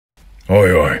Oi,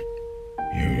 oi.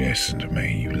 You listen to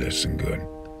me, you listen good.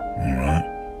 Alright?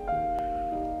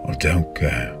 I don't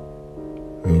care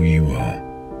who you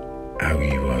are, how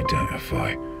you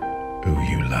identify, who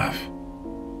you love.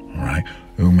 Alright?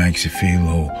 Who makes you feel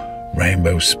all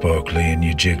rainbow sparkly in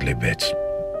your jiggly bits?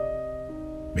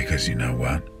 Because you know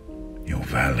what? You're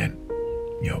valid.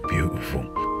 You're beautiful.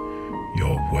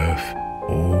 You're worth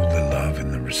all the love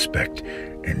and the respect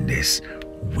in this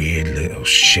weird little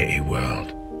shitty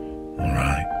world.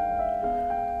 Alright?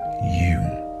 You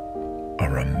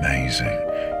are amazing.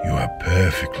 You are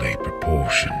perfectly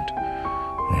proportioned.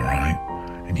 Alright?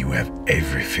 And you have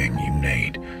everything you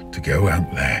need to go out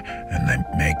there and then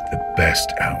make the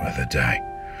best out of the day.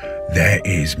 There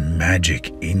is magic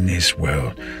in this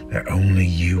world that only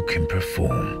you can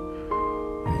perform.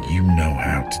 And you know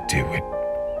how to do it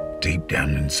deep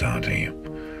down inside of you.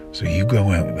 So you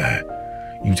go out there,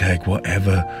 you take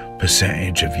whatever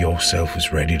percentage of yourself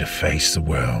is ready to face the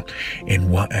world, in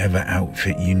whatever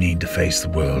outfit you need to face the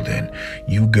world in.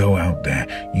 You go out there,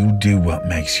 you do what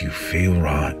makes you feel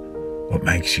right, what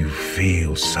makes you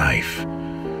feel safe,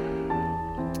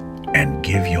 and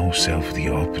give yourself the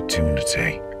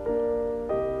opportunity,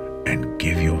 and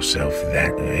give yourself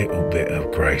that little bit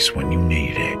of grace when you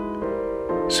need it,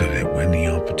 so that when the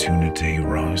opportunity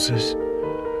arises,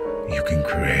 you can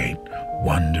create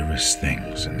wondrous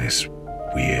things in this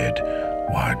weird,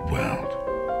 wide world.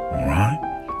 Alright?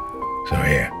 So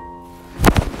here.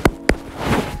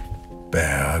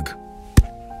 Bear hug.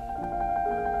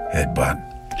 Headbutt.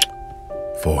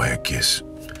 Forehead kiss.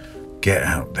 Get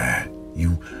out there,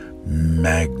 you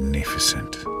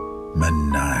magnificent,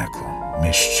 maniacal,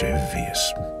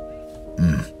 mischievous,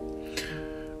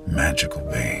 magical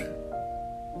being.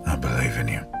 I believe in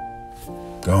you.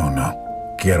 Go on now.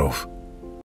 Get off.